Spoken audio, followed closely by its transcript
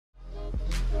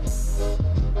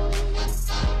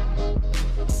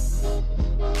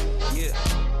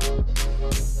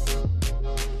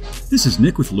This is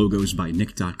Nick with Logos by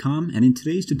Nick.com, and in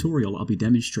today's tutorial I'll be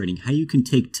demonstrating how you can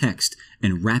take text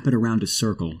and wrap it around a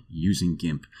circle using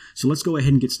GIMP. So let's go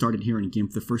ahead and get started here in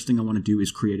GIMP. The first thing I want to do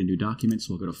is create a new document,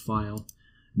 so I'll go to File,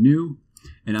 New,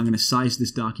 and I'm going to size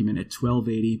this document at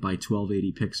 1280 by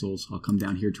 1280 pixels. I'll come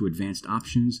down here to Advanced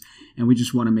Options, and we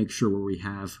just want to make sure where we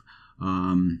have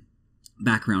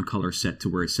background color set to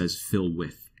where it says Fill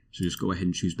With. So just go ahead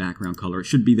and choose background color. It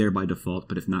should be there by default,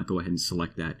 but if not, go ahead and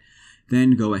select that.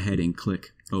 Then go ahead and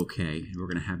click OK. We're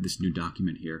going to have this new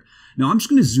document here. Now I'm just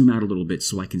going to zoom out a little bit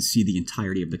so I can see the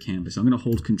entirety of the canvas. I'm going to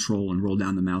hold Control and roll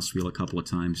down the mouse wheel a couple of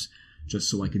times just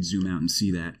so I could zoom out and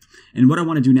see that. And what I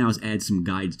want to do now is add some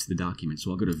guides to the document.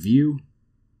 So I'll go to View.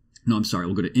 No, I'm sorry.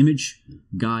 We'll go to Image,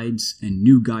 Guides, and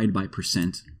New Guide by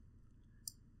 %.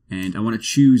 And I want to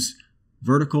choose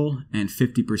vertical and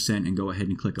 50% and go ahead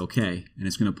and click OK. And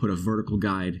it's going to put a vertical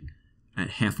guide at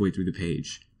halfway through the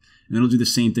page. And then it'll do the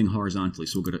same thing horizontally.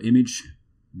 So we'll go to Image,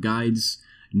 Guides,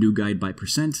 New Guide by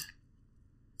 %,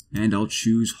 and I'll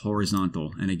choose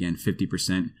horizontal. And again,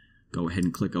 50%. Go ahead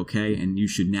and click OK, and you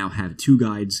should now have two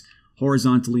guides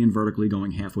horizontally and vertically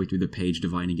going halfway through the page,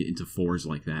 dividing it into fours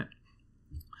like that.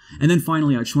 And then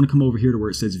finally, I just want to come over here to where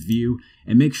it says View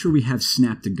and make sure we have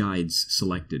Snap to Guides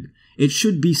selected. It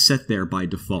should be set there by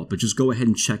default, but just go ahead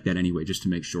and check that anyway just to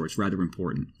make sure. It's rather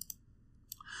important.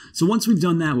 So once we've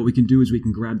done that, what we can do is we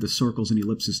can grab the Circles and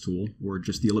Ellipses tool, or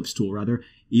just the Ellipse tool rather,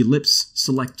 Ellipse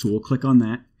Select tool, click on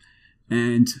that,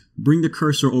 and bring the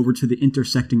cursor over to the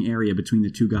intersecting area between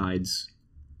the two guides,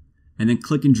 and then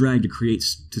click and drag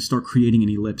to start creating an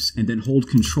ellipse, and then hold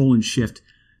Control and Shift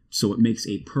so it makes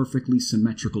a perfectly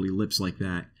symmetrical ellipse like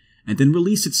that, and then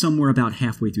release it somewhere about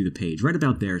halfway through the page. Right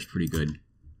about there is pretty good.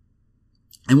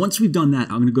 And once we've done that,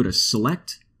 I'm going to go to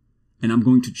Select, and I'm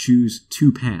going to choose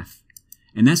To Path.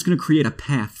 And that's going to create a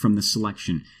path from the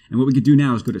selection. And what we could do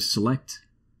now is go to Select,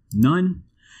 None,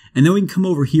 and then we can come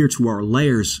over here to our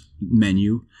Layers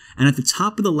menu. And at the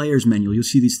top of the Layers menu, you'll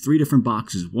see these three different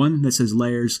boxes. One that says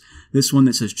Layers, this one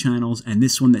that says Channels, and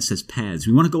this one that says Paths.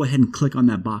 We want to go ahead and click on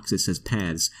that box that says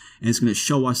Paths, and it's going to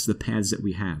show us the paths that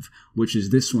we have, which is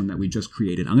this one that we just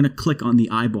created. I'm going to click on the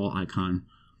eyeball icon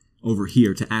over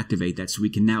here to activate that so we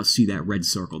can now see that red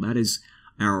circle. That is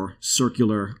our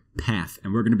circular path,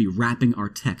 and we're going to be wrapping our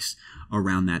text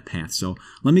around that path. So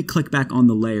let me click back on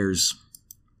the Layers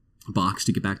box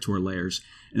to get back to our layers,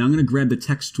 and I'm going to grab the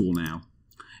Text tool now,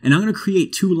 and I'm going to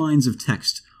create two lines of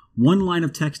text. One line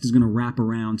of text is going to wrap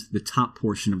around the top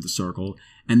portion of the circle,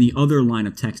 and the other line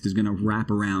of text is going to wrap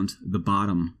around the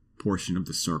bottom portion of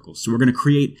the circle. So we're going to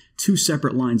create two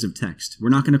separate lines of text. We're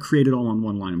not going to create it all on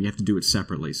one line. We have to do it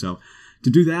separately. So to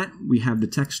do that, we have the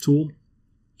Text tool.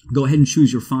 Go ahead and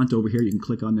choose your font over here. You can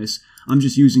click on this. I'm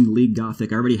just using League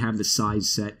Gothic. I already have the size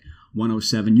set,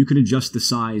 107. You can adjust the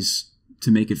size to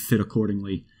make it fit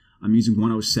accordingly. I'm using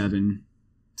 107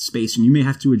 spacing. You may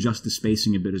have to adjust the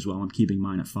spacing a bit as well. I'm keeping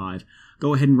mine at 5.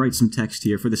 Go ahead and write some text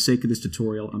here. For the sake of this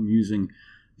tutorial, I'm using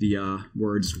the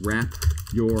words wrap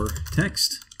your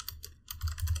text.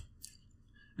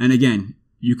 And again,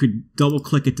 you could double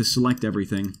click it to select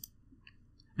everything.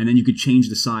 And then you could change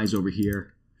the size over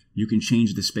here. You can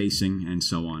change the spacing and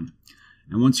so on.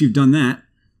 And once you've done that,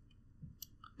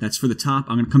 that's for the top.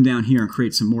 I'm going to come down here and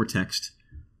create some more text.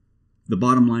 The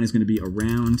bottom line is going to be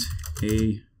around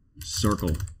a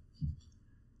circle.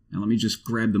 Now let me just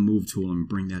grab the Move tool and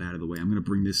bring that out of the way. I'm going to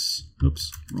bring this,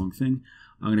 oops, wrong thing.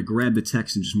 I'm going to grab the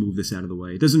text and just move this out of the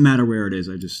way. It doesn't matter where it is.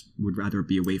 I just would rather it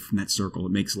be away from that circle.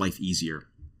 It makes life easier.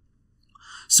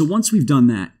 So once we've done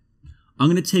that, I'm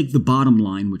going to take the bottom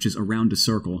line, which is around a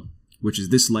circle, which is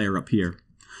this layer up here,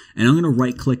 and I'm going to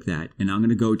right-click that, and I'm going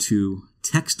to go to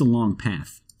Text Along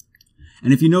Path.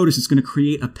 And if you notice, it's going to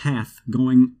create a path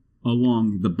going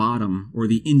along the bottom or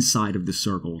the inside of the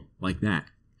circle, like that.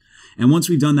 And once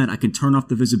we've done that, I can turn off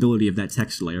the visibility of that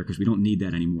text layer because we don't need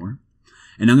that anymore.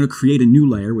 And I'm going to create a new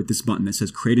layer with this button that says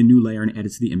Create a New Layer and Add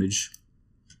it to the image.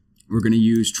 We're going to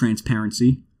use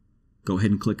Transparency. Go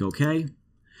ahead and click OK.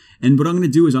 And what I'm going to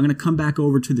do is I'm going to come back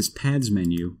over to this Paths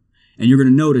menu, and you're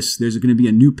going to notice there's going to be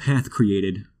a new path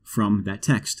created from that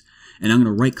text. And I'm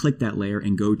going to right-click that layer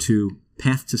and go to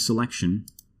Path to Selection.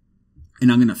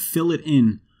 And I'm going to fill it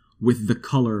in with the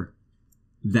color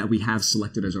that we have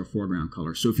selected as our foreground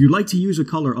color. So if you'd like to use a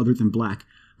color other than black,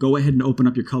 go ahead and open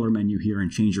up your color menu here and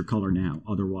change your color now.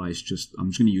 Otherwise, I'm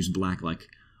just going to use black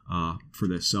for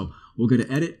this. So we'll go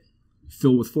to Edit,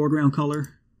 Fill with Foreground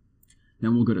Color.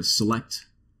 Then we'll go to Select,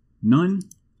 None.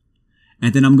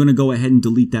 And then I'm going to go ahead and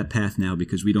delete that path now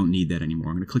because we don't need that anymore.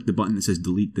 I'm going to click the button that says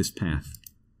Delete this path.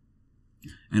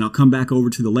 And I'll come back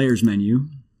over to the Layers menu.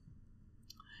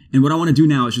 And what I want to do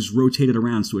now is just rotate it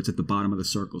around so it's at the bottom of the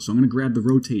circle. So I'm going to grab the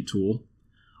rotate tool.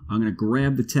 I'm going to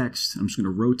grab the text. I'm just going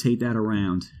to rotate that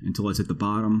around until it's at the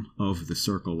bottom of the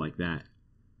circle like that.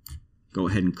 Go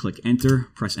ahead and click enter.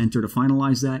 Press enter to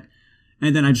finalize that.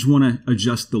 And then I just want to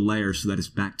adjust the layer so that it's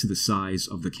back to the size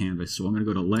of the canvas. So I'm going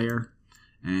to go to layer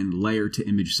and layer to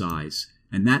image size.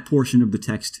 And that portion of the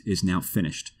text is now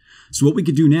finished. So what we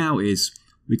could do now is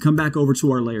we come back over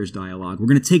to our layers dialog. We're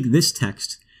going to take this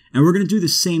text and we're going to do the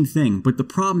same thing. But the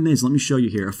problem is, let me show you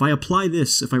here. If I apply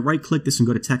this, if I right click this and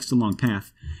go to text along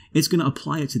path, it's going to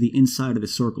apply it to the inside of the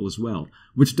circle as well,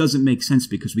 which doesn't make sense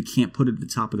because we can't put it at the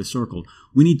top of the circle.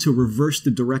 We need to reverse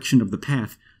the direction of the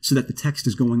path so that the text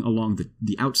is going along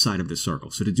the outside of the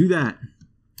circle. So to do that,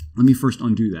 let me first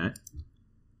undo that.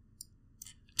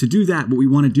 To do that, what we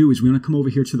want to do is we want to come over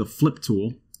here to the flip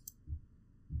tool.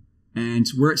 And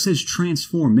where it says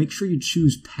transform, make sure you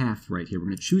choose path right here. We're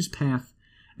going to choose path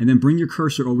and then bring your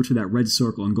cursor over to that red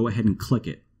circle and go ahead and click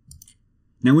it.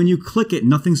 Now when you click it,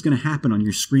 nothing's going to happen on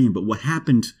your screen, but what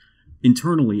happened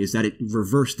internally is that it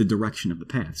reversed the direction of the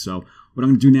path. So what I'm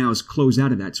going to do now is close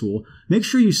out of that tool. Make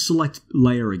sure you select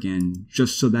layer again,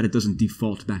 just so that it doesn't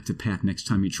default back to path next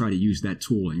time you try to use that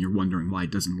tool and you're wondering why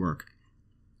it doesn't work.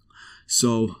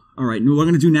 So, all right, what I'm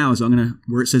going to do now is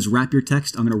where it says wrap your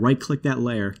text, I'm going to right click that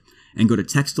layer and go to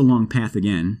text along path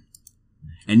again.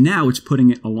 And now it's putting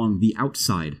it along the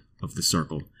outside of the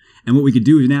circle. And what we could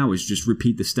do now is just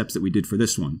repeat the steps that we did for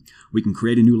this one. We can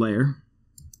create a new layer,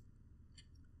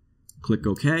 click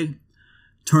OK,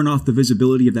 turn off the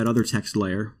visibility of that other text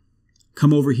layer,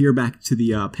 come over here back to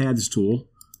the paths tool,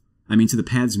 to the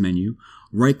paths menu,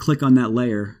 right click on that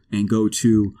layer and go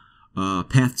to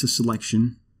path to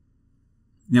selection.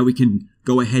 Now we can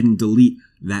go ahead and delete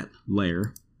that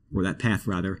layer, or that path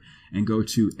rather, and go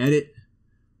to edit,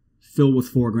 fill with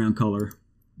foreground color,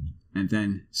 and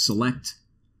then select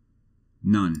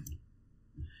none.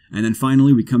 And then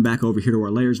finally, we come back over here to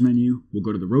our layers menu. We'll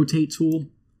go to the rotate tool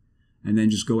and then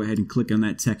just go ahead and click on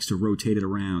that text to rotate it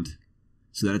around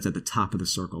so that it's at the top of the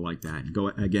circle like that. And go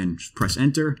again, just press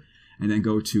enter and then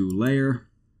go to layer,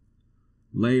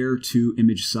 layer to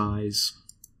image size.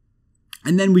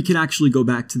 And then we can actually go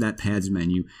back to that paths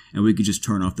menu and we could just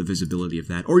turn off the visibility of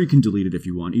that, or you can delete it if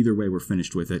you want. Either way, we're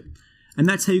finished with it. And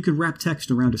that's how you can wrap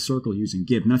text around a circle using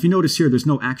GIMP. Now, if you notice here, there's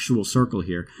no actual circle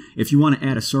here. If you want to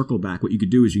add a circle back, what you could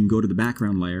do is you can go to the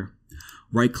background layer,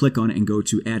 right-click on it and go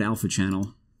to Add Alpha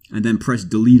Channel, and then press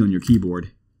Delete on your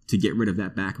keyboard to get rid of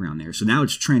that background there. So now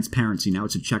it's transparency. Now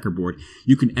it's a checkerboard.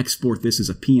 You can export this as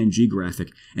a PNG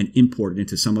graphic and import it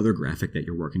into some other graphic that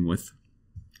you're working with.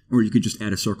 Or you could just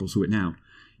add a circle to it now.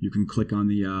 You can click on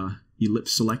the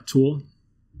Ellipse Select tool,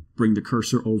 bring the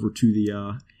cursor over to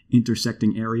the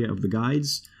intersecting area of the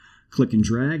guides, click and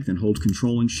drag, then hold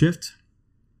Control and Shift,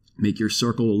 make your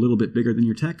circle a little bit bigger than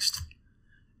your text,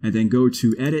 and then go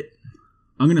to Edit.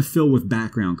 I'm going to fill with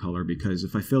background color because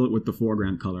if I fill it with the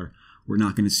foreground color, we're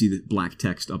not going to see the black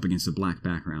text up against the black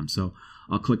background. So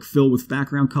I'll click Fill with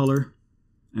Background Color,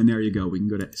 and there you go. We can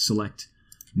go to Select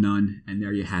None, and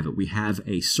there you have it. We have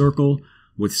a circle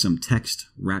with some text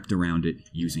wrapped around it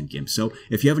using GIMP. So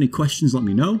if you have any questions, let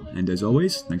me know. And as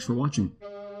always, thanks for watching.